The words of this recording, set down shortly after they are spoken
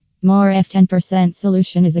Morr F10%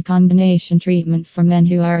 solution is a combination treatment for men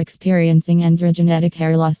who are experiencing androgenetic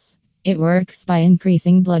hair loss. It works by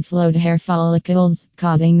increasing blood flow to hair follicles,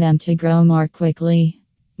 causing them to grow more quickly.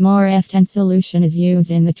 Morr F10 solution is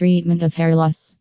used in the treatment of hair loss.